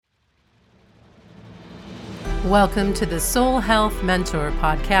Welcome to the Soul Health Mentor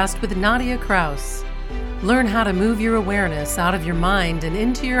podcast with Nadia Kraus. Learn how to move your awareness out of your mind and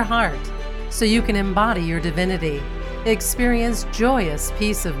into your heart so you can embody your divinity, experience joyous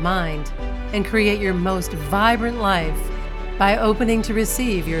peace of mind, and create your most vibrant life by opening to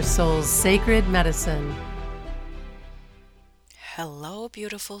receive your soul's sacred medicine. Hello,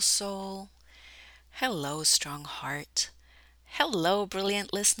 beautiful soul. Hello, strong heart. Hello,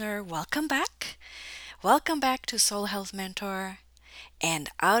 brilliant listener. Welcome back. Welcome back to Soul Health Mentor and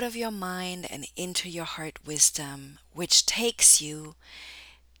Out of Your Mind and Into Your Heart Wisdom, which takes you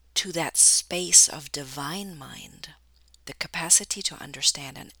to that space of divine mind, the capacity to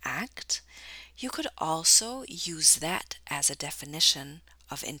understand and act. You could also use that as a definition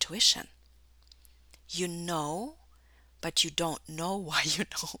of intuition. You know, but you don't know why you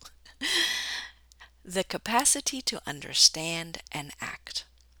know. The capacity to understand and act.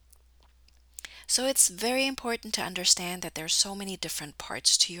 So it's very important to understand that there's so many different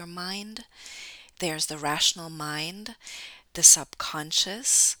parts to your mind. There's the rational mind, the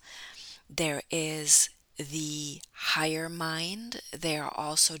subconscious, there is the higher mind. There are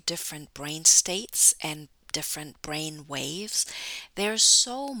also different brain states and different brain waves. There's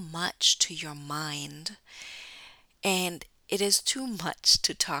so much to your mind, and it is too much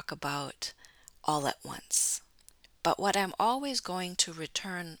to talk about all at once. But what I'm always going to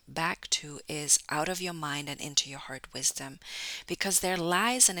return back to is out of your mind and into your heart wisdom, because there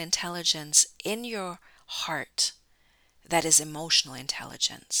lies an intelligence in your heart that is emotional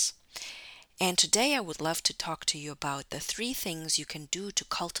intelligence. And today I would love to talk to you about the 3 things you can do to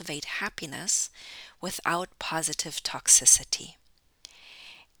cultivate happiness without positive toxicity.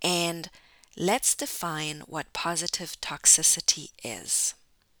 And let's define what positive toxicity is.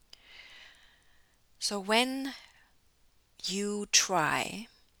 So when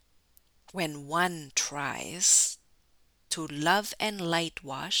one tries to love and light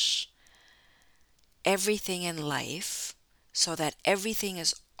wash everything in life so that everything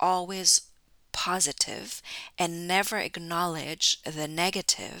is always positive and never acknowledge the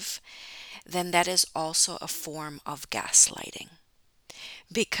negative, then that is also a form of gaslighting.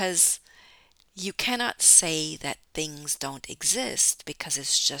 Because you cannot say that things don't exist because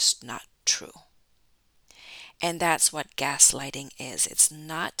it's just not true. And that's what gaslighting is. It's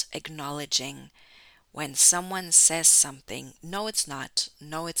not acknowledging when someone says something, no, it's not,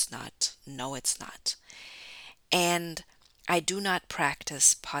 no, it's not, no, it's not. And I do not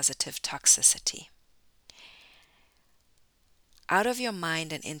practice positive toxicity. Out of your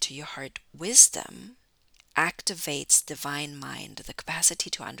mind and into your heart wisdom activates divine mind, the capacity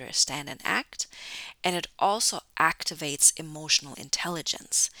to understand and act, and it also activates emotional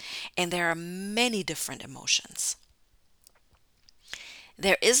intelligence. And there are many different emotions.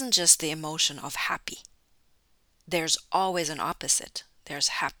 There isn't just the emotion of happy. There's always an opposite. There's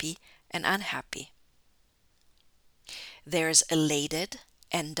happy and unhappy. There's elated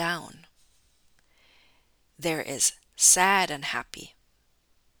and down. There is sad and happy.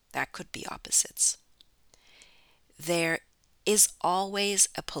 That could be opposites. There is always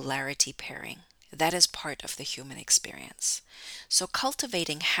a polarity pairing. That is part of the human experience. So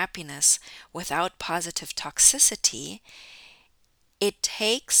cultivating happiness without positive toxicity, it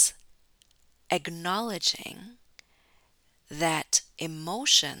takes acknowledging that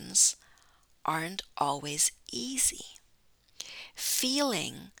emotions aren't always easy.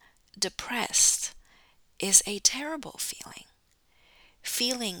 Feeling depressed is a terrible feeling.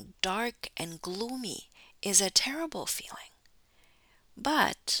 Feeling dark and gloomy is a terrible feeling.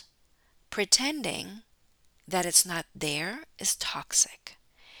 But pretending that it's not there is toxic.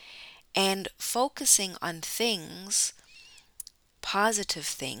 And focusing on things, positive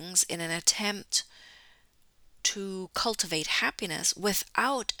things, in an attempt to cultivate happiness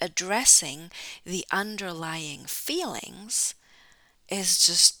without addressing the underlying feelings is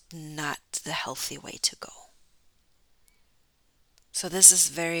just not the healthy way to go. So this is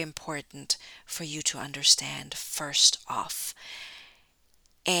very important for you to understand first off.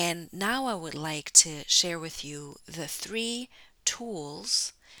 And now I would like to share with you the 3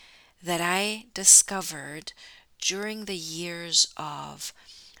 tools that I discovered during the years of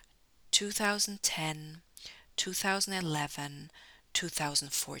 2010, 2011,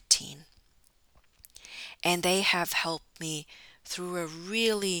 2014. And they have helped me through a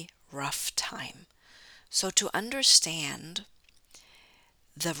really rough time. So to understand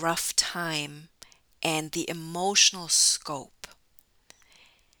the rough time and the emotional scope,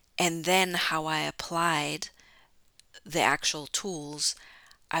 and then how I applied the actual tools,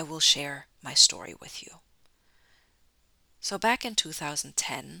 I will share my story with you. So back in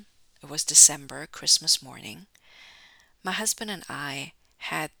 2010, It was December, Christmas morning. My husband and I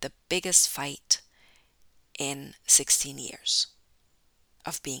had the biggest fight in 16 years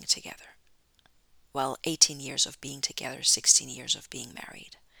of being together. Well, 18 years of being together, 16 years of being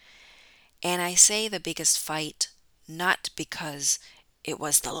married. And I say the biggest fight not because it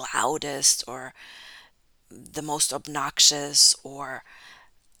was the loudest or the most obnoxious or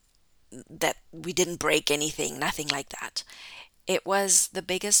that we didn't break anything, nothing like that. It was the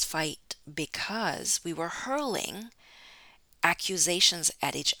biggest fight because we were hurling accusations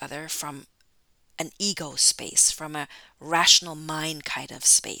at each other from an ego space, from a rational mind kind of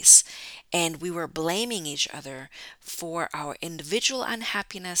space. And we were blaming each other for our individual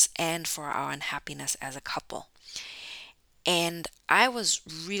unhappiness and for our unhappiness as a couple. And I was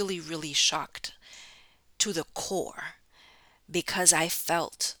really, really shocked to the core because I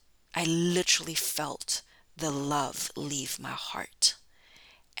literally felt the love leave my heart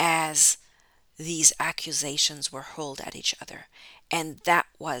as these accusations were hurled at each other. And that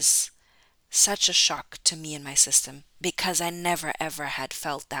was such a shock to me and my system because I never ever had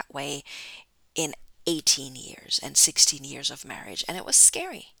felt that way in 18 years and 16 years of marriage. And it was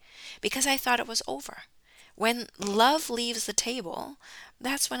scary because I thought it was over. When love leaves the table,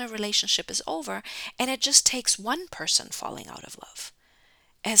 that's when a relationship is over, and it just takes one person falling out of love.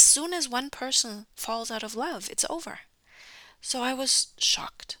 As soon as one person falls out of love, it's over. So I was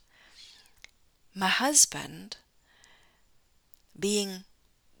shocked. My husband, being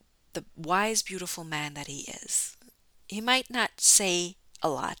the wise, beautiful man that he is, he might not say a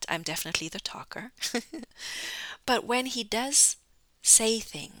lot. I'm definitely the talker. But when he does say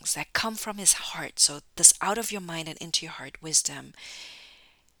things that come from his heart, so this out of your mind and into your heart wisdom,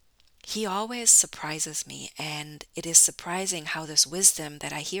 he always surprises me. And it is surprising how this wisdom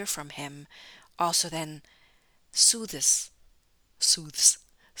that I hear from him also then soothes. Soothes.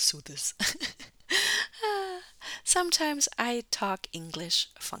 Sometimes I talk English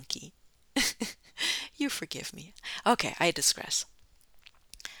funky. You forgive me. Okay, I digress.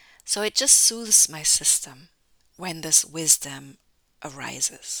 So it just soothes my system when this wisdom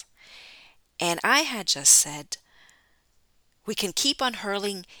arises. And I had just said, we can keep on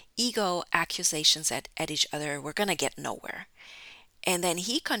hurling ego accusations at each other. We're going to get nowhere. And then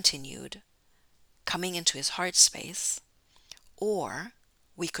he continued coming into his heart space, or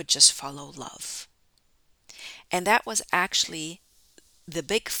we could just follow love. And that was actually the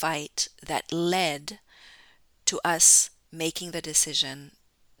big fight that led to us making the decision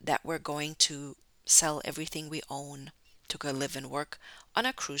that we're going to sell everything we own to go live and work on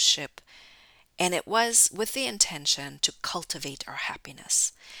a cruise ship. And it was with the intention to cultivate our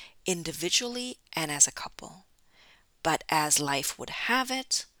happiness individually and as a couple. But as life would have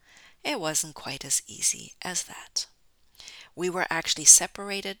it, it wasn't quite as easy as that. We were actually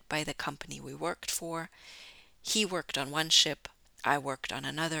separated by the company we worked for. He worked on one ship, I worked on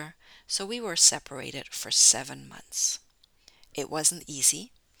another, so we were separated for 7 months. It wasn't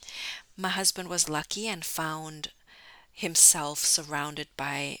easy. My husband was lucky and found himself surrounded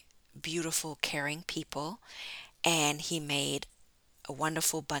by beautiful, caring people, and he made a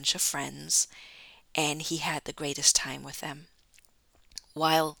wonderful bunch of friends, and he had the greatest time with them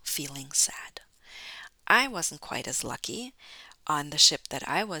while feeling sad. I wasn't quite as lucky on the ship that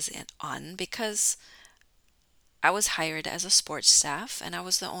I was on because I was hired as a sports staff and I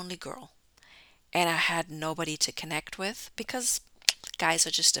was the only girl. And I had nobody to connect with because guys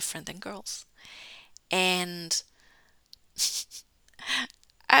are just different than girls. And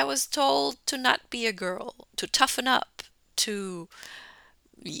I was told to not be a girl, to toughen up, to,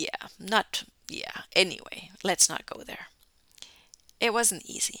 anyway, let's not go there. It wasn't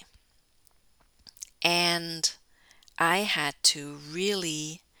easy. And I had to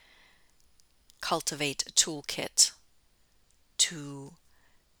really cultivate a toolkit to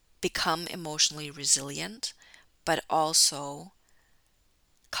become emotionally resilient, but also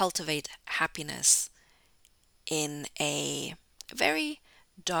cultivate happiness in a very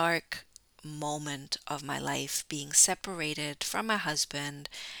dark moment of my life, being separated from my husband.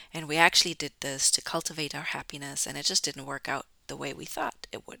 And we actually did this to cultivate our happiness, and it just didn't work out the way we thought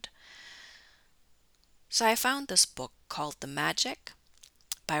it would. So I found this book called The Magic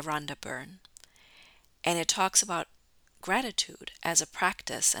by Rhonda Byrne, and it talks about gratitude as a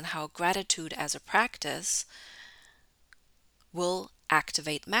practice and how gratitude as a practice will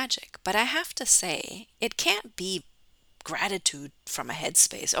activate magic. But I have to say, it can't be gratitude from a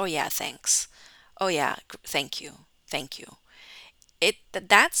headspace. Oh yeah, thanks. Oh yeah, thank you. Thank you.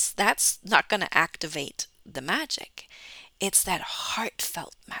 That's not going to activate the magic. It's that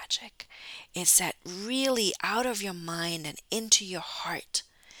heartfelt magic. It's that really out of your mind and into your heart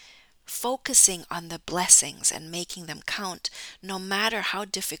focusing on the blessings and making them count, no matter how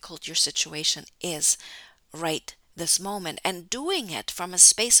difficult your situation is right this moment, and doing it from a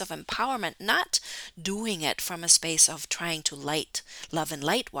space of empowerment, not doing it from a space of trying to love and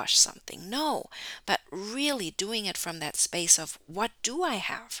light wash something. No, but really doing it from that space of what do I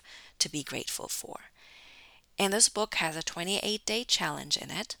have to be grateful for? And this book has a 28-day challenge in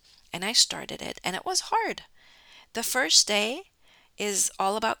it, and I started it, and it was hard. The first day is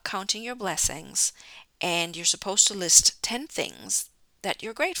all about counting your blessings, and you're supposed to list 10 things that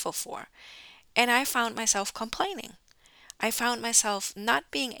you're grateful for. And I found myself complaining. I found myself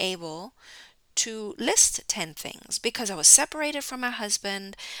not being able to list 10 things because I was separated from my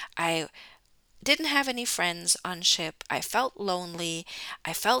husband. I didn't have any friends on ship. I felt lonely.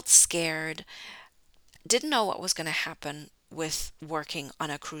 I felt scared. Didn't know what was going to happen with working on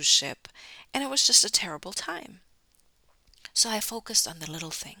a cruise ship. And it was just a terrible time. So I focused on the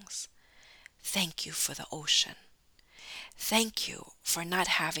little things. Thank you for the ocean. Thank you for not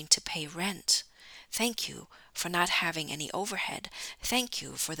having to pay rent. Thank you for not having any overhead. Thank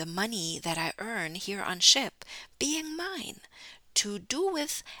you for the money that I earn here on ship being mine to do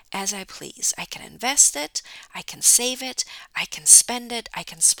with as I please. I can invest it, I can save it, I can spend it, I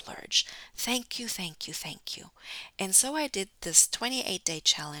can splurge. Thank you, thank you, thank you. And so I did this 28-day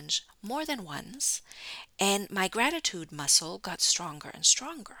challenge more than once, and my gratitude muscle got stronger and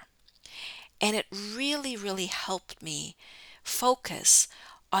stronger. And it really, really helped me focus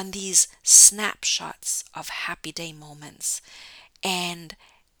on these snapshots of happy day moments. And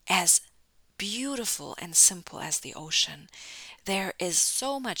as beautiful and simple as the ocean, there is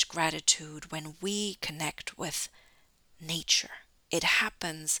so much gratitude when we connect with nature. It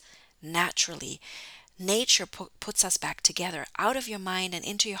happens naturally. Nature puts us back together. Out of your mind and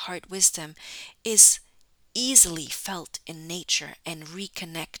into your heart wisdom is easily felt in nature and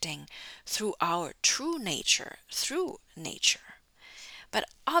reconnecting through our true nature, through nature. But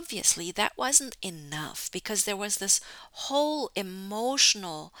obviously that wasn't enough because there was this whole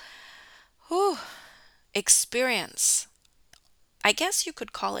emotional experience. I guess you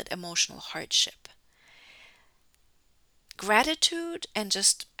could call it emotional hardship. Gratitude and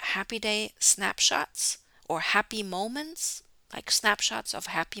just happy day snapshots or happy moments, like snapshots of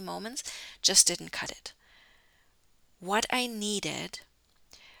happy moments, just didn't cut it. What I needed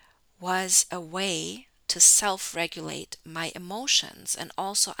was a way to self-regulate my emotions and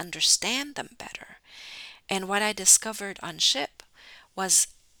also understand them better. And what I discovered on ship was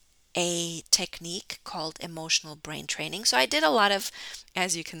a technique called emotional brain training. So I did a lot of,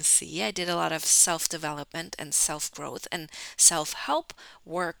 as you can see, I did a lot of self-development and self-growth and self-help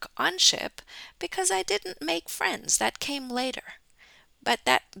work on ship because I didn't make friends. That came later. But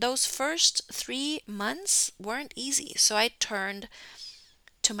those first 3 months weren't easy. So I turned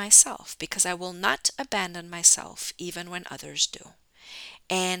to myself because I will not abandon myself even when others do.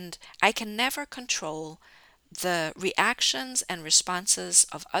 And I can never control the reactions and responses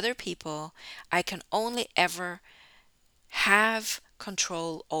of other people. I can only ever have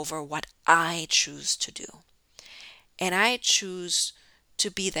control over what I choose to do. And I choose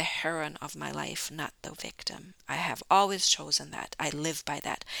to be the heroine of my life, not the victim. I have always chosen that. I live by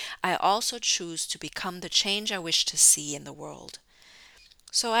that. I also choose to become the change I wish to see in the world.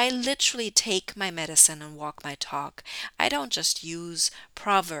 So I literally take my medicine and walk my talk. I don't just use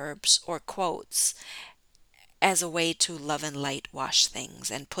proverbs or quotes as a way to love and light wash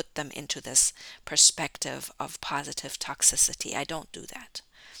things and put them into this perspective of positive toxicity. I don't do that.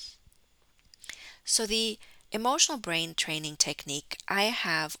 So the emotional brain training technique I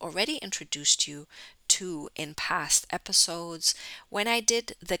have already introduced you to in past episodes when I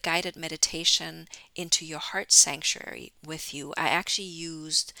did the guided meditation into your heart sanctuary with you. I actually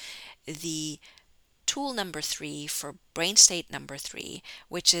used the tool number 3 for brain state number 3,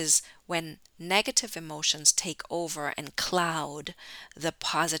 which is when negative emotions take over and cloud the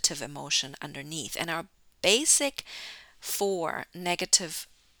positive emotion underneath. And our basic 4 negative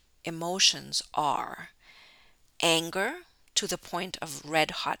emotions are anger to the point of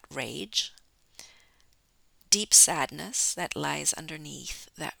red hot rage, deep sadness that lies underneath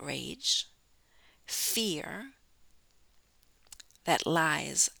that rage, fear that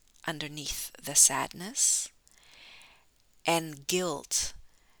lies underneath the sadness, and guilt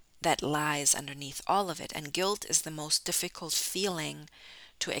that lies underneath all of it. And guilt is the most difficult feeling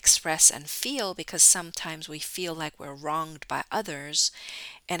to express and feel because sometimes we feel like we're wronged by others.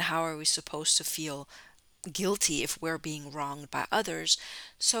 And how are we supposed to feel guilty if we're being wronged by others?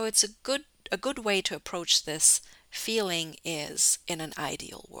 So it's a good way to approach this feeling is in an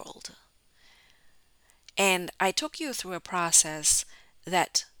ideal world. And I took you through a process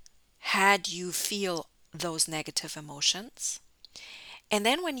that had you feel those negative emotions. And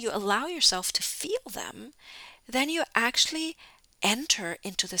then when you allow yourself to feel them, then you actually enter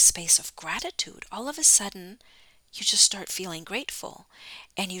into the space of gratitude. All of a sudden, you just start feeling grateful,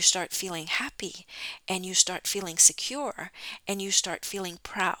 and you start feeling happy, and you start feeling secure, and you start feeling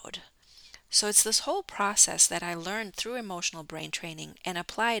proud. So it's this whole process that I learned through emotional brain training and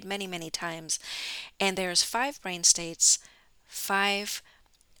applied many, many times. And there's 5 brain states, 5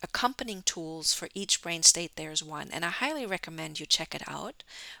 accompanying tools for each brain state. There's one, and I highly recommend you check it out.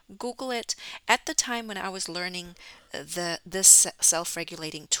 Google it. At the time when I was learning this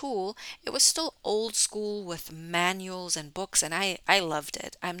self-regulating tool, it was still old school with manuals and books, and I loved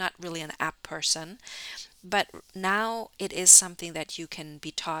it. I'm not really an app person, but now it is something that you can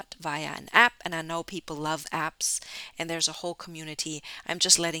be taught via an app, and I know people love apps, and there's a whole community. I'm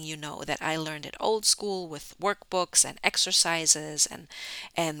just letting you know that I learned it old school with workbooks and exercises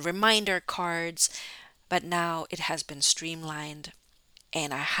and reminder cards, but now it has been streamlined,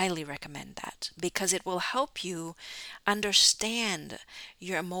 and I highly recommend that because it will help you understand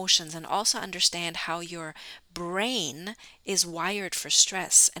your emotions and also understand how your brain is wired for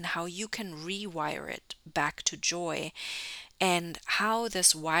stress and how you can rewire it back to joy, and how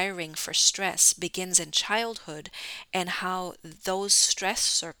this wiring for stress begins in childhood, and how those stress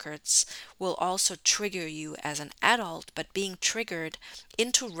circuits will also trigger you as an adult. But being triggered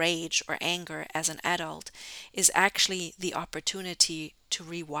into rage or anger as an adult is actually the opportunity to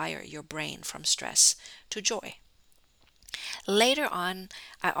rewire your brain from stress to joy. Later on,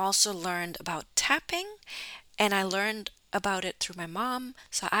 I also learned about tapping, and I learned about it through my mom.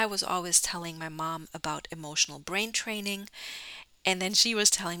 So I was always telling my mom about emotional brain training. And then she was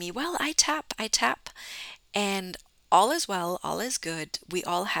telling me, well, I tap, I tap. And all is well, all is good. We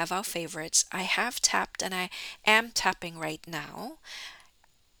all have our favorites. I have tapped and I am tapping right now.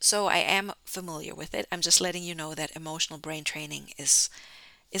 So I am familiar with it. I'm just letting you know that emotional brain training is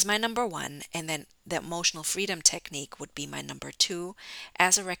my number one, and then the emotional freedom technique would be my number two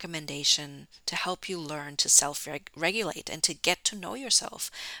as a recommendation to help you learn to self-regulate and to get to know yourself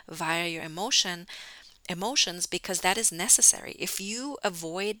via your emotions, because that is necessary. If you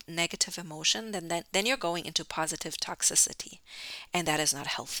avoid negative emotion, then you're going into positive toxicity, and that is not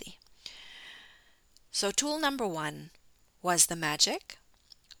healthy. So tool number one was the magic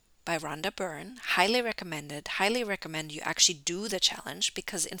by Rhonda Byrne. Highly recommended. Highly recommend you actually do the challenge,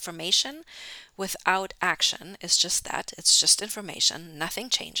 because information without action is just that. It's just information. Nothing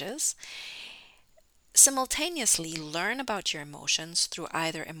changes. Simultaneously, learn about your emotions through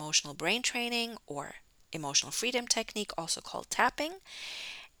either emotional brain training or emotional freedom technique, also called tapping.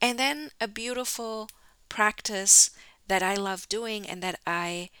 And then a beautiful practice that I love doing and that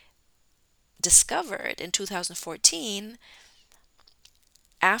I discovered in 2014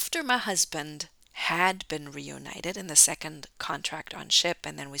 after my husband had been reunited in the second contract on ship,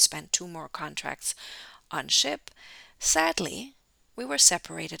 and then we spent 2 more contracts on ship. Sadly, we were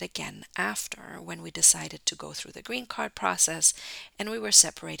separated again after, when we decided to go through the green card process, and we were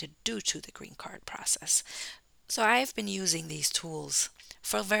separated due to the green card process. So I've been using these tools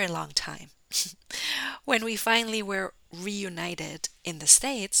for a very long time. When we finally were reunited in the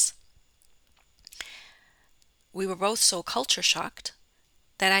States, we were both so culture shocked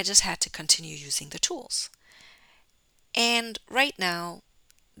that I just had to continue using the tools. And right now,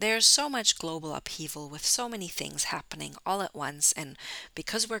 there's so much global upheaval with so many things happening all at once. And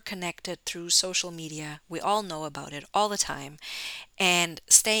because we're connected through social media, we all know about it all the time. And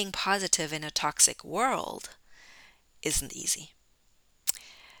staying positive in a toxic world isn't easy.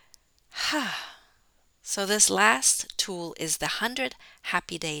 So this last tool is the 100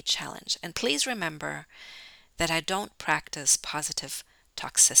 Happy Day Challenge. And please remember that I don't practice positive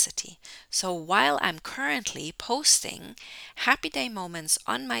toxicity. So while I'm currently posting happy day moments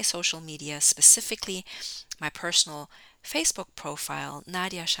on my social media, specifically my personal Facebook profile,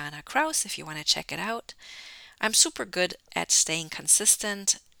 Nadia Shana Kraus, if you want to check it out, I'm super good at staying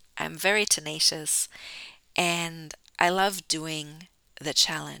consistent. I'm very tenacious, and I love doing the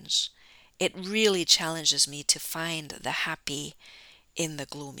challenge. It really challenges me to find the happy in the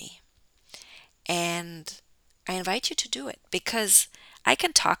gloomy. And I invite you to do it, because I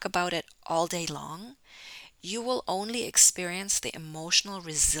can talk about it all day long. You will only experience the emotional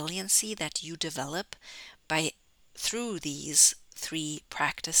resiliency that you develop by through these 3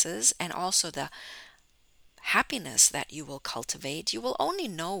 practices, and also the happiness that you will cultivate. You will only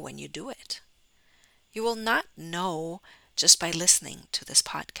know when you do it. You will not know just by listening to this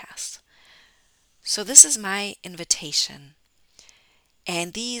podcast. So this is my invitation,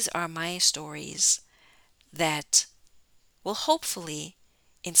 and these are my stories that will hopefully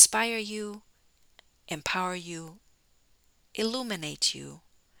inspire you, empower you, illuminate you,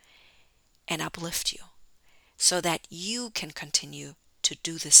 and uplift you so that you can continue to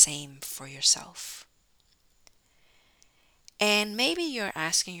do the same for yourself. And maybe you're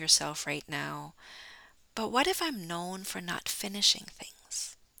asking yourself right now, but what if I'm known for not finishing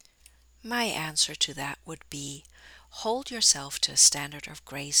things? My answer to that would be hold yourself to a standard of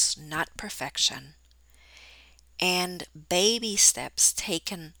grace, not perfection, and baby steps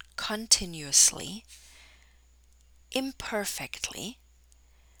taken continuously, imperfectly,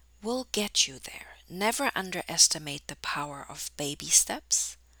 will get you there. Never underestimate the power of baby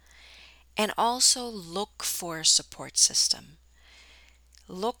steps, and also look for a support system.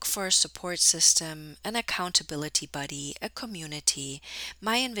 Look for a support system, an accountability buddy, a community.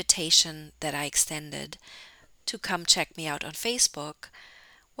 My invitation that I extended to come check me out on Facebook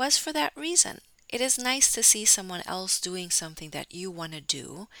was for that reason. It is nice to see someone else doing something that you want to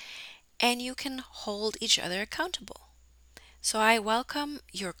do, and you can hold each other accountable. So I welcome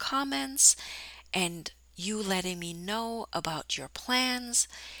your comments and you letting me know about your plans.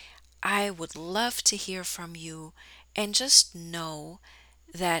 I would love to hear from you, and just know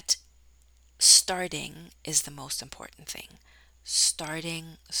that starting is the most important thing.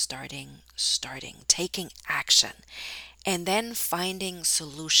 Starting, taking action, and then finding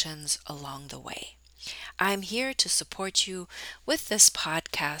solutions along the way. I'm here to support you with this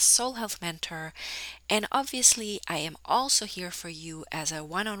podcast, Soul Health Mentor, and obviously I am also here for you as a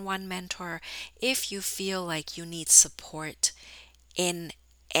one-on-one mentor if you feel like you need support in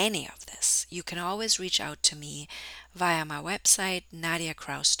any of this. You can always reach out to me via my website,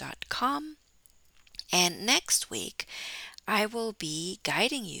 nadiakraus.com. And next week, I will be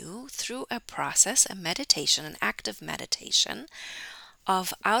guiding you through a process, a meditation, an active meditation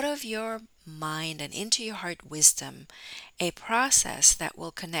of out of your mind and into your heart wisdom, a process that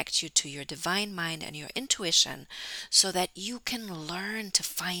will connect you to your divine mind and your intuition so that you can learn to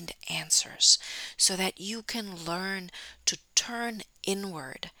find answers, so that you can learn to turn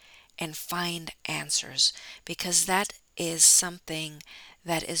inward and find answers, because that is something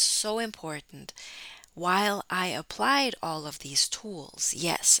that is so important. While I applied all of these tools,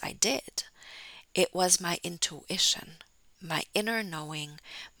 yes, I did. It was my intuition, my inner knowing,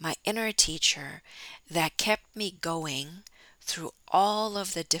 my inner teacher that kept me going through all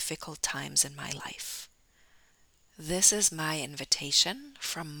of the difficult times in my life. This is my invitation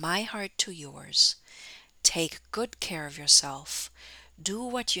from my heart to yours. Take good care of yourself. Do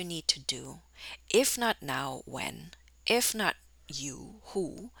what you need to do. If not now, when? If not you,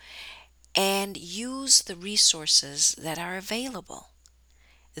 who? And use the resources that are available,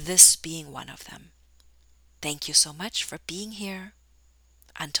 this being one of them. Thank you so much for being here.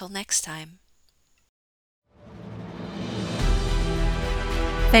 Until next time.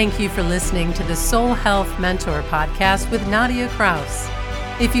 Thank you for listening to the Soul Health Mentor podcast with Nadia Kraus.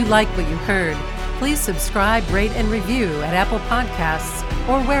 If you like what you heard, please subscribe, rate, and review at Apple Podcasts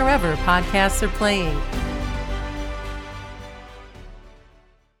or wherever podcasts are playing.